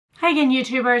Hi again,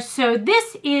 YouTubers. So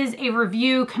this is a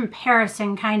review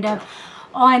comparison kind of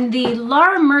on the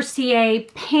Laura Mercier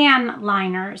pan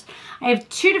liners. I have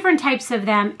two different types of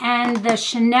them, and the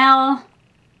Chanel,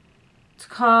 it's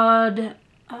called,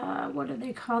 what do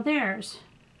they call theirs?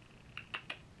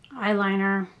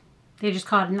 Eyeliner. They just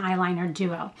call it an eyeliner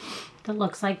duo that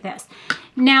looks like this.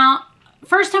 Now,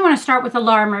 first I want to start with the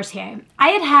Laura Mercier. I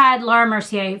had Laura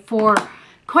Mercier for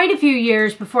quite a few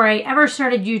years before I ever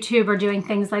started YouTube or doing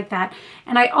things like that.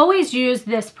 And I always used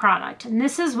this product. And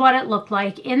this is what it looked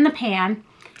like in the pan.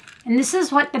 And this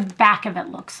is what the back of it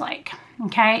looks like.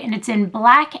 Okay, and it's in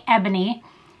black ebony.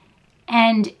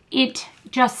 And it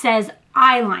just says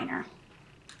eyeliner.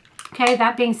 Okay,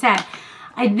 that being said,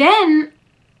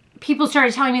 people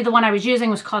started telling me the one I was using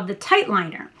was called the Tight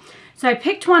Liner. So I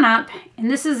picked one up,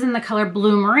 and this is in the color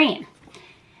Blue Marine.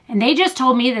 And they just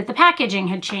told me that the packaging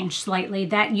had changed slightly,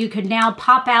 that you could now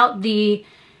pop out the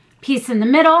piece in the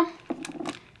middle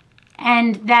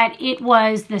and that it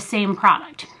was the same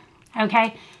product.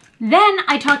 Okay. Then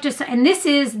I talked to, and this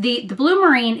is the Blue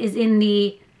Marine is in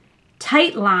the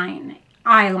Tight Line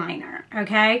eyeliner.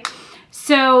 Okay.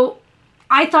 So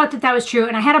I thought that that was true.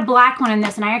 And I had a black one in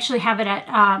this, and I actually have it at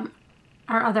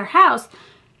our other house.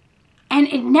 And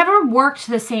it never worked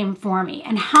the same for me.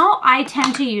 And how I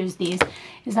tend to use these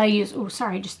is I use, oh,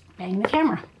 sorry, just banged the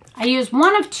camera. I use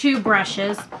one of two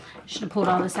brushes. I should have pulled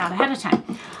all this out ahead of time.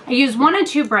 I use one of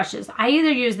two brushes. I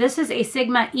either use, this is a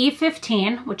Sigma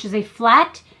E15, which is a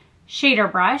flat shader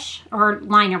brush, or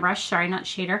liner brush, sorry, not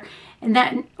shader, and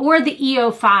then, or the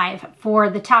E05 for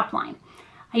the top line.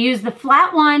 I use the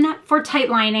flat one for tight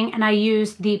lining, and I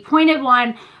use the pointed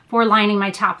one for lining my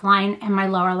top line and my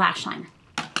lower lash line.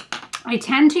 I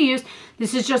tend to use,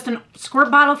 this is just a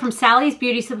squirt bottle from Sally's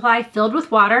Beauty Supply filled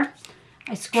with water.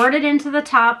 I squirt it into the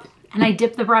top, and I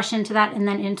dip the brush into that and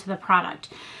then into the product.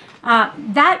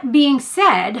 That being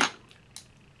said,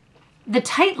 the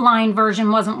tight line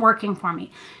version wasn't working for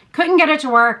me. Couldn't get it to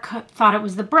work, thought it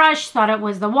was the brush, thought it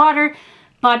was the water,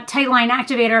 but Tight Line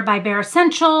Activator by Bare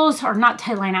Essentials, or not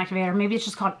Tight Line Activator, maybe it's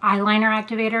just called Eyeliner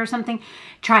Activator or something.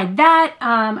 Tried that,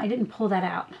 I didn't pull that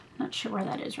out. Not sure where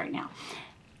that is right now.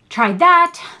 Tried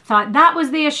that, thought that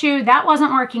was the issue. That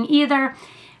wasn't working either.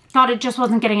 Thought it just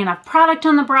wasn't getting enough product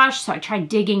on the brush, so I tried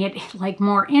digging it like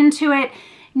more into it.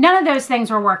 None of those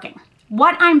things were working.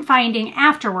 What I'm finding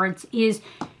afterwards is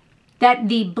that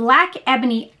the black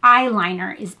ebony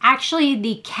eyeliner is actually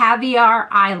the caviar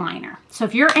eyeliner. So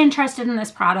if you're interested in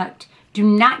this product, do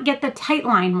not get the tight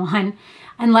line one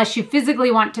unless you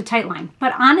physically want to tight line.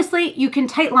 But honestly, you can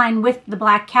tight line with the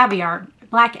black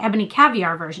ebony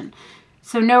caviar version.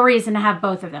 So no reason to have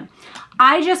both of them.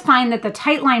 I just find that the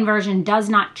tight line version does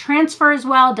not transfer as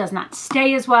well, does not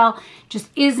stay as well,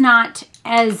 just is not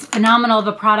as phenomenal of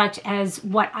a product as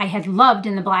what I had loved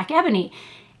in the black ebony.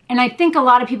 And I think a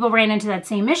lot of people ran into that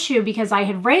same issue because I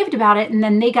had raved about it, and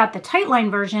then they got the tight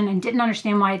line version and didn't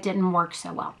understand why it didn't work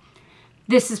so well.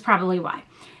 This is probably why.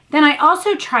 Then I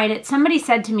also tried it. Somebody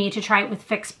said to me to try it with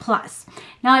Fix Plus.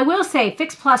 Now I will say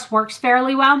Fix Plus works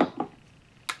fairly well.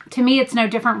 To me, it's no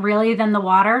different really than the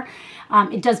water.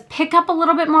 It does pick up a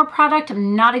little bit more product.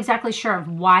 I'm not exactly sure of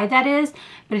why that is,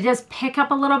 but it does pick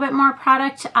up a little bit more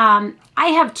product. I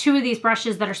have two of these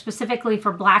brushes that are specifically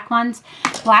for black ones,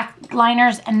 black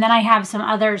liners, and then I have some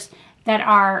others that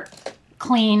are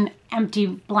clean, empty,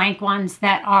 blank ones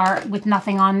that are with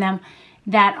nothing on them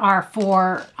that are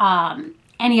for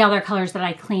any other colors that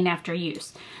I clean after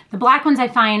use. The black ones I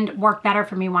find work better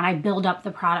for me when I build up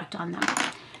the product on them.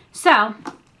 So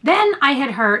then I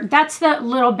had heard, that's the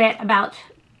little bit about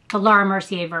the Laura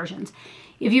Mercier versions.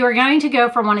 If you were going to go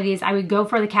for one of these, I would go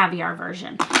for the caviar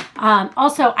version.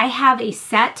 Also, I have a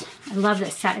set. I love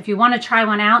this set. If you want to try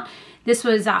one out, this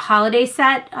was a holiday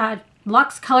set,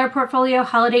 Luxe Color Portfolio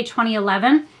Holiday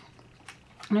 2011.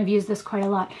 And I've used this quite a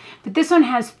lot. But this one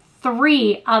has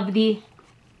 3 of the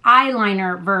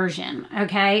eyeliner version,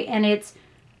 okay? And it's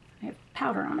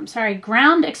powder on them, sorry,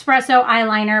 Ground Espresso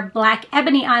eyeliner, Black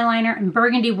Ebony eyeliner, and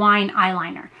Burgundy Wine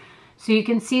eyeliner. So you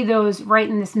can see those right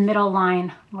in this middle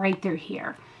line right through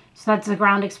here. So that's the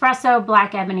Ground Espresso,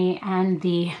 Black Ebony, and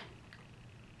the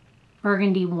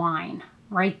Burgundy Wine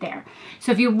right there.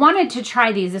 So if you wanted to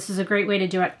try these, this is a great way to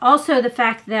do it. Also, the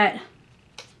fact that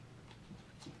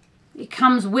it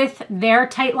comes with their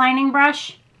tight lining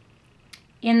brush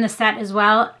in the set as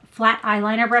well. Flat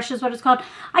eyeliner brush is what it's called.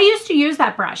 I used to use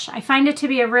that brush. I find it to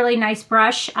be a really nice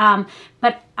brush,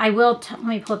 but I will, let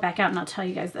me pull it back out and I'll tell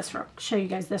you guys this, show you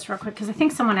guys this real quick, because I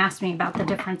think someone asked me about the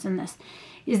difference in this.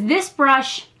 Is this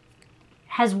brush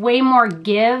has way more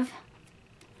give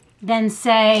than,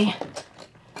 say,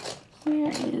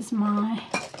 where is my,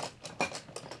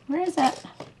 where is it?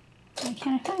 Why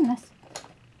can't I find this?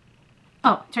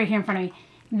 Oh, it's right here in front of me.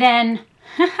 Then,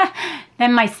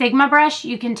 then my Sigma brush,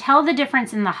 you can tell the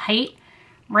difference in the height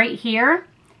right here.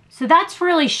 So that's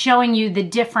really showing you the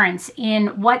difference in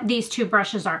what these two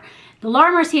brushes are. The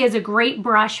Laura Mercier is a great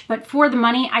brush, but for the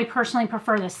money, I personally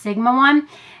prefer the Sigma one.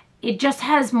 It just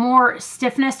has more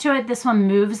stiffness to it. This one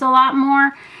moves a lot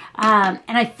more. And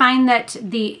I find that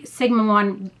the Sigma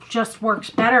one just works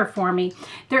better for me.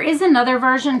 There is another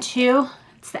version too.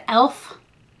 It's the e.l.f.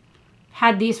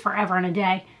 Had these forever and a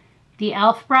day. The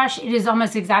e.l.f. brush, it is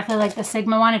almost exactly like the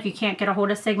Sigma one if you can't get a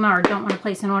hold of Sigma or don't want to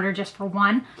place an order just for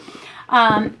one.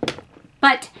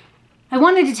 But I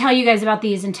wanted to tell you guys about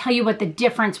these and tell you what the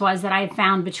difference was that I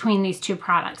found between these two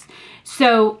products.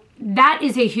 So that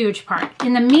is a huge part.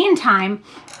 In the meantime,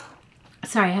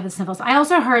 sorry, I have the sniffles. I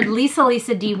also heard Lisa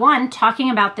D1 talking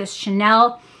about this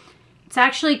Chanel. It's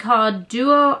actually called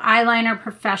Duo Eyeliner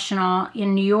Professional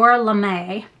in Dior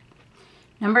Lame,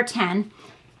 number 10.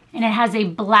 And it has a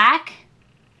black,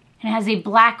 and it has a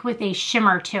black with a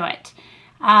shimmer to it,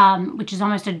 which is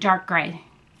almost a dark gray.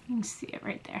 You can see it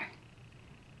right there.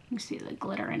 You can see the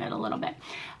glitter in it a little bit.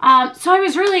 So I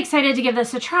was really excited to give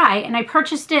this a try, and I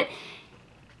purchased it,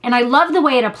 and I love the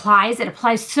way it applies. It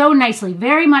applies so nicely,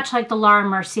 very much like the Laura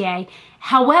Mercier.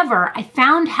 However, I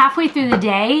found halfway through the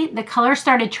day, the color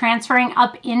started transferring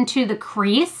up into the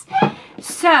crease.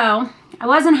 So I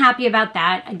wasn't happy about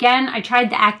that. Again, I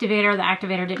tried the activator. The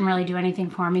activator didn't really do anything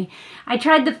for me. I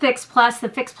tried the Fix Plus. The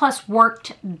Fix Plus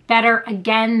worked better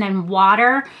again than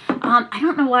water. I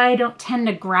don't know why I don't tend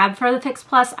to grab for the Fix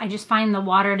Plus. I just find the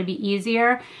water to be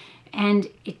easier, and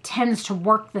it tends to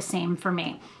work the same for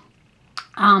me.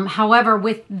 However,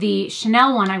 with the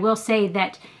Chanel one, I will say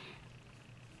that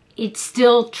it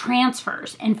still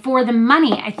transfers. And for the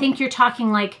money, I think you're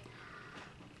talking like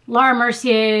Laura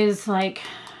Mercier's like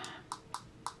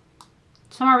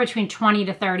somewhere between 20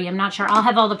 to 30. I'm not sure. I'll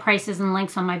have all the prices and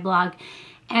links on my blog.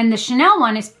 And the Chanel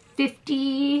one is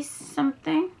 50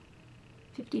 something,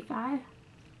 55,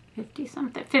 50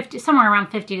 something, 50, somewhere around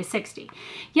 50 to 60.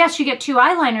 Yes, you get two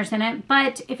eyeliners in it,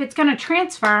 but if it's going to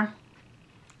transfer,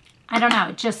 I don't know.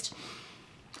 It just,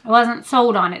 I wasn't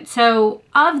sold on it. So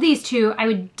of these two, I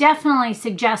would definitely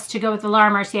suggest to go with the Laura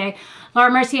Mercier. Laura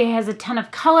Mercier has a ton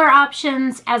of color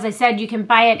options. As I said, you can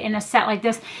buy it in a set like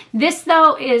this. This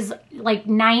though is like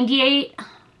 98,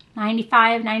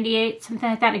 95, 98, something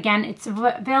like that. Again, it's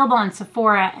available on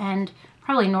Sephora and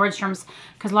probably Nordstrom's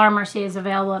because Laura Mercier is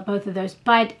available at both of those.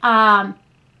 But I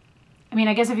mean,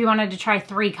 I guess if you wanted to try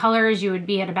 3 colors, you would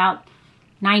be at about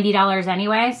 $90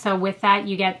 anyway. So with that,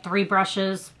 you get 3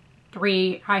 brushes,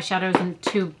 3 eyeshadows, and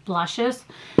 2 blushes.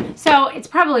 So it's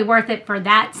probably worth it for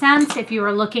that sense if you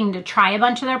were looking to try a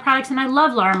bunch of their products. And I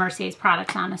love Laura Mercier's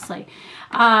products, honestly.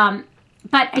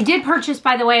 But I did purchase,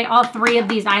 by the way, all 3 of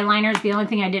these eyeliners. The only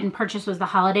thing I didn't purchase was the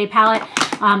holiday palette.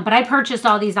 But I purchased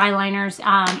all these eyeliners,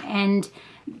 and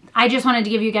I just wanted to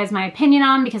give you guys my opinion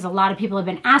on, because a lot of people have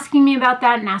been asking me about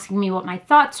that and asking me what my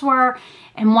thoughts were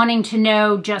and wanting to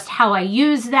know just how I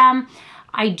use them.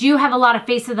 I do have a lot of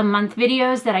Face of the Month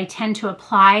videos that I tend to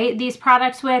apply these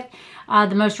products with.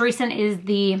 The most recent is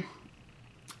the,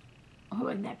 what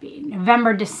would that be,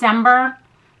 November, December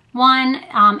one.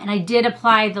 And I did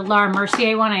apply the Laura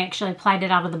Mercier one. I actually applied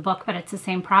it out of the book, but it's the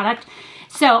same product.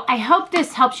 So I hope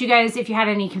this helps you guys if you had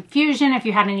any confusion, if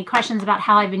you had any questions about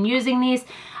how I've been using these.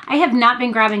 I have not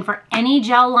been grabbing for any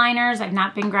gel liners. I've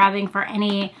not been grabbing for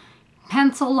any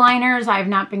pencil liners. I've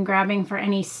not been grabbing for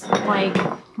any, like,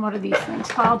 what are these things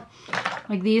called?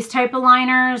 Like these type of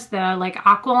liners, the like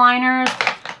aqua liners.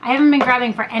 I haven't been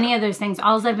grabbing for any of those things.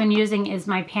 All I've been using is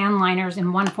my pan liners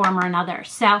in one form or another.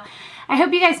 So I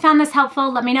hope you guys found this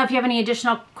helpful. Let me know if you have any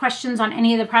additional questions on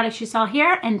any of the products you saw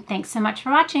here. And thanks so much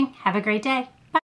for watching. Have a great day.